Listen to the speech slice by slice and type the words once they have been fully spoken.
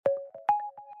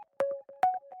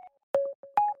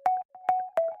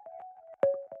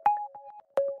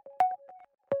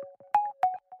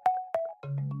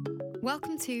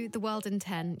Welcome to The World in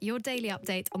 10, your daily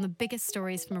update on the biggest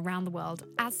stories from around the world,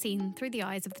 as seen through the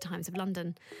eyes of the Times of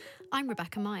London. I'm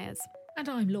Rebecca Myers. And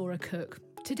I'm Laura Cook.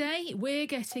 Today, we're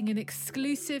getting an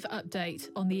exclusive update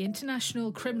on the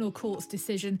International Criminal Court's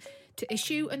decision to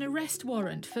issue an arrest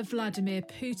warrant for Vladimir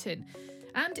Putin.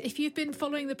 And if you've been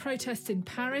following the protests in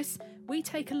Paris, we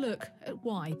take a look at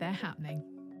why they're happening.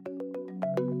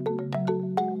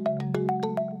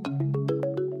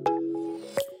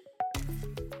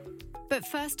 But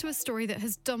first to a story that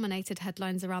has dominated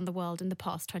headlines around the world in the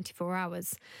past 24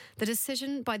 hours. The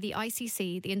decision by the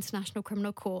ICC, the International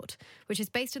Criminal Court, which is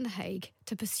based in The Hague,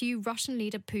 to pursue Russian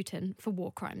leader Putin for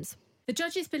war crimes. The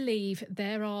judges believe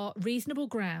there are reasonable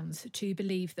grounds to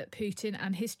believe that Putin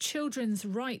and his Children's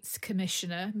Rights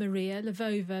Commissioner, Maria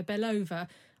Lvova-Belova,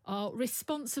 are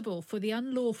responsible for the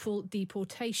unlawful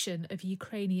deportation of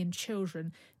Ukrainian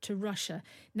children to Russia.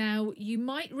 Now, you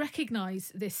might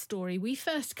recognise this story. We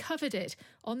first covered it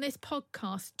on this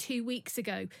podcast 2 weeks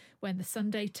ago when the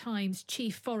Sunday Times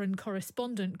chief foreign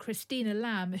correspondent, Christina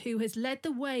Lamb, who has led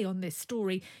the way on this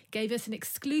story, gave us an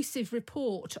exclusive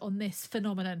report on this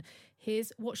phenomenon.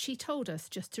 Here's what she told us,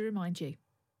 just to remind you.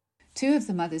 Two of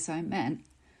the mothers I met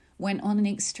went on an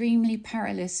extremely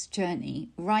perilous journey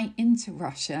right into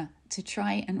Russia to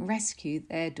try and rescue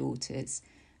their daughters,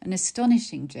 an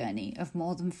astonishing journey of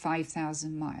more than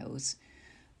 5,000 miles.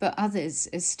 But others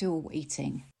are still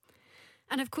waiting.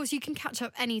 And of course, you can catch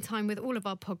up anytime with all of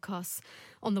our podcasts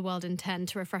on The World in 10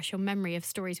 to refresh your memory of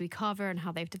stories we cover and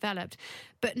how they've developed.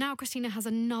 But now Christina has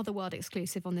another world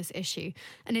exclusive on this issue,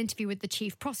 an interview with the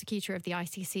chief prosecutor of the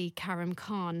ICC, Karim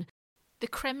Khan. The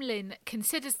Kremlin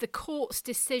considers the court's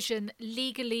decision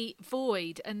legally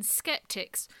void, and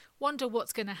skeptics wonder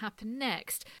what's going to happen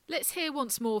next. Let's hear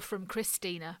once more from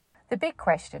Christina. The big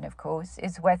question, of course,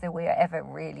 is whether we are ever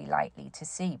really likely to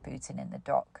see Putin in the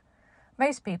dock.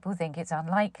 Most people think it's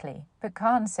unlikely, but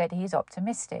Khan said he's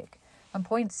optimistic and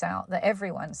points out that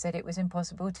everyone said it was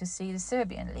impossible to see the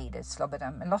Serbian leader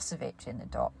Slobodan Milosevic in the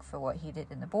dock for what he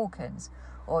did in the Balkans,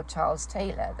 or Charles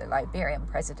Taylor, the Liberian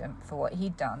president, for what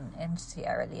he'd done in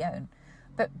Sierra Leone.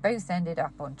 But both ended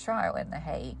up on trial in The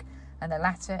Hague, and the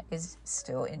latter is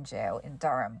still in jail in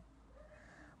Durham.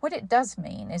 What it does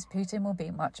mean is Putin will be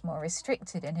much more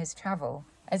restricted in his travel,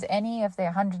 as any of the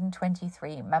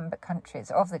 123 member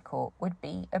countries of the court would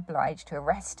be obliged to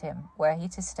arrest him were he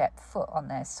to step foot on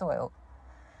their soil.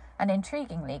 And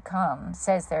intriguingly, Khan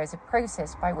says there is a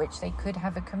process by which they could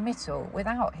have a committal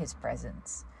without his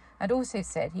presence, and also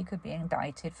said he could be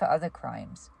indicted for other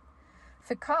crimes.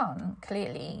 For Khan,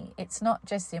 clearly, it's not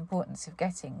just the importance of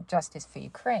getting justice for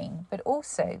Ukraine, but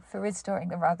also for restoring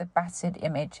the rather battered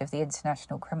image of the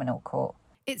International Criminal Court.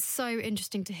 It's so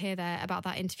interesting to hear there about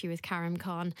that interview with Karim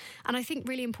Khan. And I think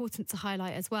really important to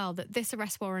highlight as well that this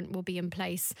arrest warrant will be in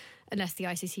place, unless the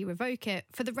ICC revoke it,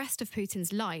 for the rest of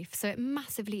Putin's life. So it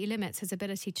massively limits his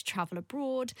ability to travel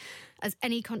abroad, as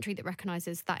any country that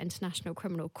recognises that International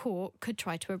Criminal Court could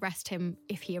try to arrest him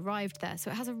if he arrived there. So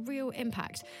it has a real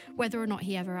impact whether or not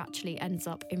he ever actually ends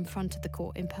up in front of the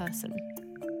court in person.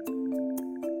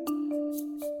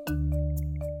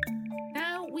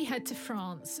 We head to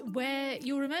France, where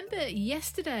you'll remember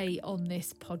yesterday on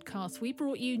this podcast, we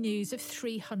brought you news of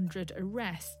 300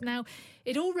 arrests. Now,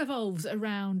 it all revolves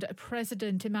around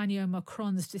President Emmanuel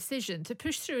Macron's decision to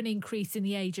push through an increase in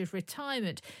the age of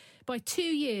retirement by 2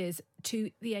 years to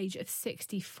the age of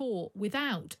 64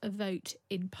 without a vote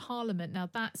in Parliament. Now,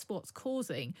 that's what's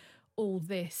causing all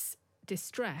this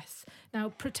distress. Now,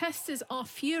 protesters are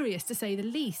furious, to say the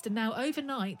least, and now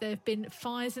overnight there have been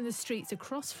fires in the streets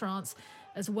across France,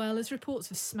 as well as reports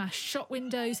of smashed shop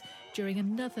windows during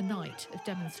another night of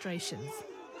demonstrations.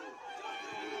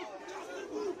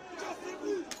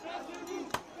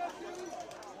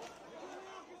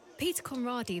 Peter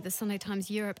Conradi, the Sunday Times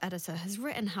Europe editor, has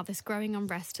written how this growing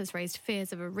unrest has raised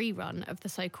fears of a rerun of the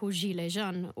so-called Gilets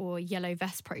jaunes, or Yellow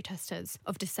Vest protesters,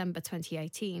 of December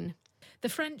 2018. The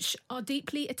French are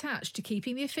deeply attached to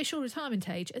keeping the official retirement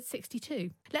age at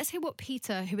 62. Let's hear what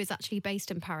Peter, who is actually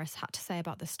based in Paris, had to say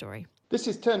about this story. This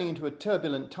is turning into a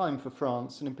turbulent time for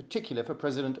France, and in particular for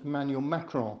President Emmanuel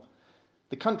Macron.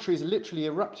 The country has literally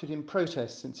erupted in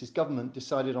protest since his government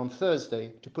decided on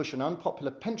Thursday to push an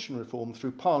unpopular pension reform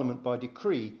through Parliament by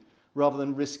decree, rather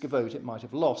than risk a vote it might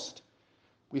have lost.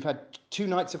 We've had 2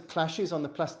 nights of clashes on the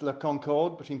Place de la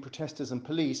Concorde between protesters and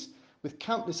police, with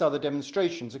countless other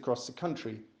demonstrations across the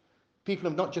country. People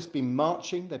have not just been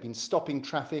marching, they've been stopping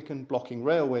traffic and blocking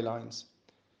railway lines.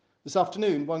 This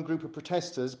afternoon, one group of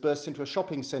protesters burst into a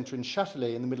shopping centre in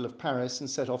Châtelet in the middle of Paris and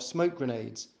set off smoke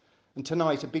grenades. And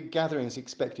tonight, a big gathering is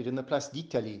expected in the Place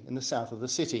d'Italie in the south of the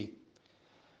city.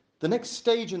 The next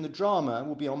stage in the drama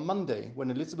will be on Monday, when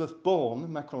Elizabeth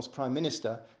Borne, Macron's Prime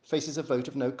Minister, faces a vote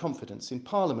of no confidence in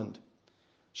Parliament.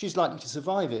 She's likely to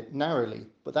survive it narrowly,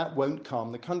 but that won't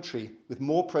calm the country, with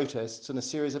more protests and a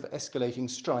series of escalating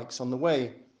strikes on the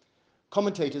way.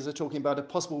 Commentators are talking about a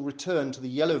possible return to the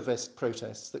yellow vest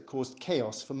protests that caused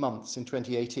chaos for months in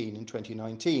 2018 and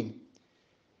 2019.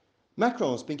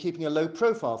 Macron's been keeping a low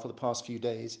profile for the past few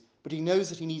days, but he knows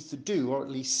that he needs to do, or at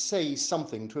least say,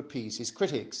 something to appease his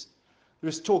critics. There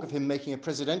is talk of him making a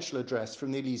presidential address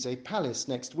from the Elysee Palace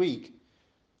next week.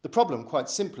 The problem, quite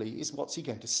simply, is what's he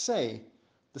going to say?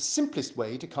 The simplest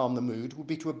way to calm the mood would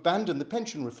be to abandon the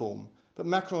pension reform, but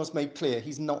Macron has made clear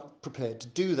he's not prepared to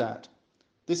do that.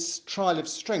 This trial of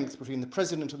strength between the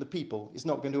president and the people is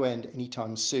not going to end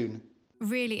anytime soon.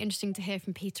 Really interesting to hear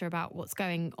from Peter about what's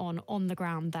going on the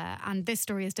ground there. And this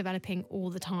story is developing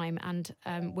all the time and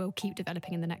will keep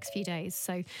developing in the next few days.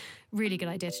 So really good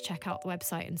idea to check out the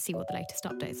website and see what the latest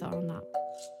updates are on that.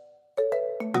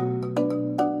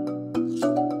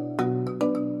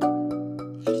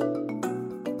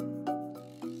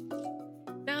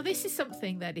 Now, this is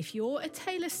something that if you're a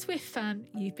Taylor Swift fan,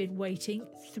 you've been waiting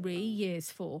 3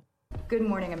 years for. Good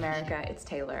morning, America. It's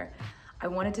Taylor. I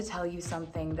wanted to tell you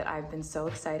something that I've been so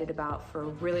excited about for a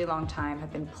really long time,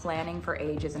 have been planning for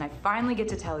ages, and I finally get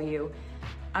to tell you,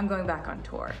 I'm going back on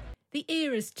tour. The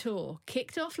Eras Tour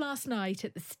kicked off last night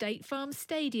at the State Farm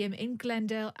Stadium in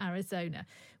Glendale, Arizona,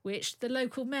 which the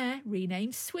local mayor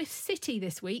renamed Swift City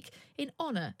this week in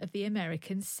honour of the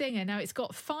American singer. Now, it's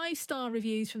got 5-star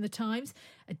reviews from the Times,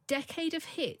 a decade of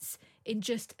hits in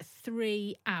just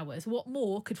 3 hours. What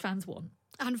more could fans want?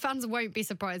 And fans won't be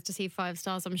surprised to see 5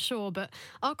 stars, I'm sure, but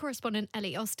our correspondent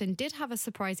Ellie Austin did have a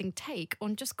surprising take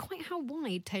on just quite how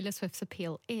wide Taylor Swift's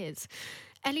appeal is.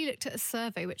 Ellie looked at a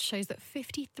survey which shows that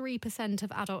 53%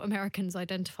 of adult Americans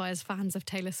identify as fans of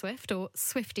Taylor Swift, or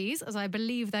Swifties, as I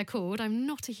believe they're called. I'm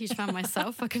not a huge fan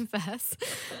myself, I confess.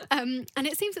 And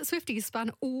it seems that Swifties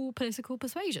span all political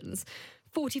persuasions.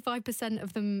 45%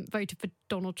 of them voted for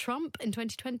Donald Trump in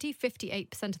 2020,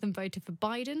 58% of them voted for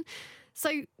Biden.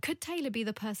 So could Taylor be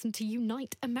the person to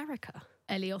unite America?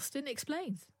 Ellie Austin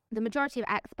explains. The majority of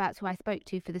experts who I spoke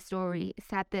to for the story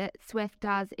said that Swift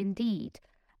does indeed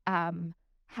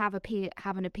have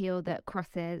an appeal that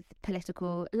crosses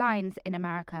political lines in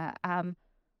America.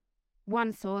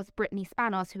 One source, Brittany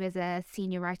Spanos, who is a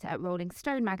senior writer at Rolling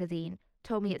Stone magazine,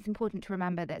 told me it's important to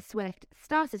remember that Swift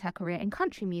started her career in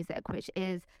country music, which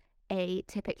is a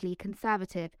typically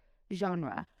conservative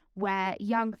genre, where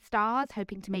young stars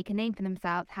hoping to make a name for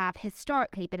themselves have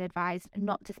historically been advised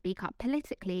not to speak up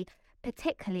politically,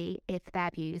 particularly if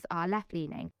their views are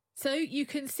left-leaning. So you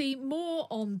can see more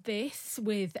on this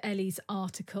with Ellie's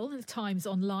article in the Times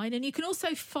Online, and you can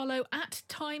also follow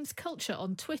 @Times Culture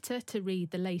on Twitter to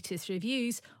read the latest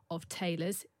reviews of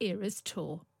Taylor's Eras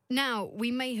Tour. Now,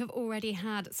 we may have already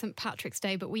had St Patrick's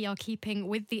Day, but we are keeping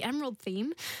with the Emerald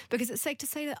theme because it's safe to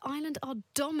say that Ireland are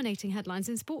dominating headlines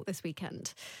in sport this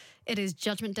weekend. It is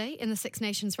Judgment Day in the Six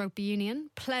Nations Rugby Union,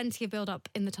 plenty of build-up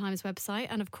in the Times website,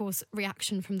 and of course,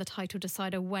 reaction from the title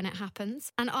decider when it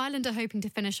happens. And Ireland are hoping to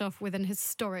finish off with an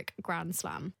historic Grand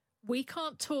Slam. We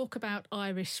can't talk about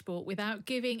Irish sport without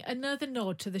giving another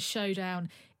nod to the showdown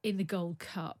in the Gold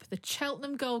Cup. The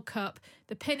Cheltenham Gold Cup,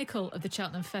 the pinnacle of the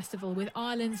Cheltenham Festival, with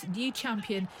Ireland's new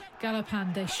champion,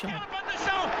 Galopin Des Champs.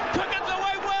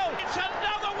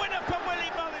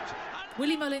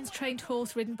 Willie Mullins, trained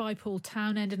horse ridden by Paul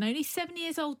Townend, and only 7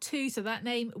 years old too, so that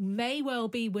name may well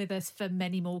be with us for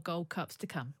many more Gold Cups to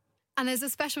come. And there's a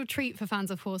special treat for fans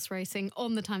of horse racing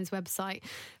on the Times website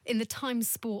in the Times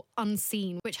Sport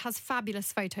Unseen, which has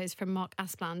fabulous photos from Mark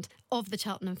Aspland of the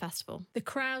Cheltenham Festival. The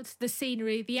crowds, the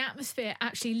scenery, the atmosphere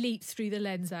actually leaps through the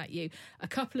lens at you. A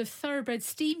couple of thoroughbred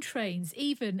steam trains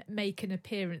even make an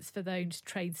appearance for those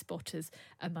train spotters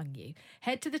among you.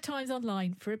 Head to the Times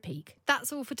Online for a peek.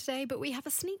 That's all for today, but we have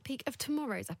a sneak peek of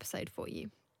tomorrow's episode for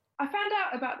you. I found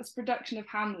out about this production of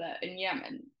Hamlet in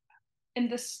Yemen in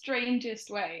the strangest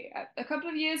way. A couple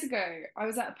of years ago, I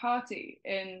was at a party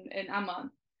in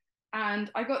Amman, and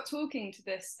I got talking to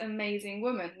this amazing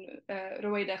woman,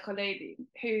 Rouaida Khaledi,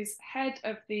 who's head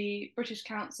of the British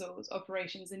Council's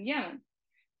operations in Yemen.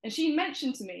 And she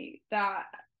mentioned to me that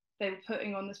they were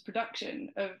putting on this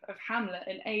production of Hamlet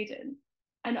in Aden.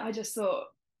 And I just thought,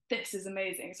 this is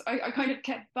amazing. So I kind of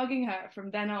kept bugging her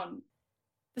from then on.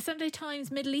 The Sunday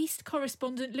Times Middle East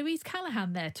correspondent Louise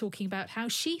Callahan there talking about how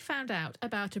she found out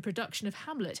about a production of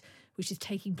Hamlet which is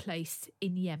taking place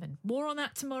in Yemen. More on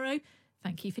that tomorrow.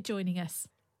 Thank you for joining us.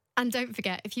 And don't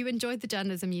forget, if you enjoyed the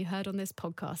journalism you heard on this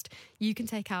podcast, you can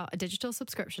take out a digital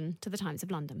subscription to the Times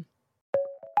of London.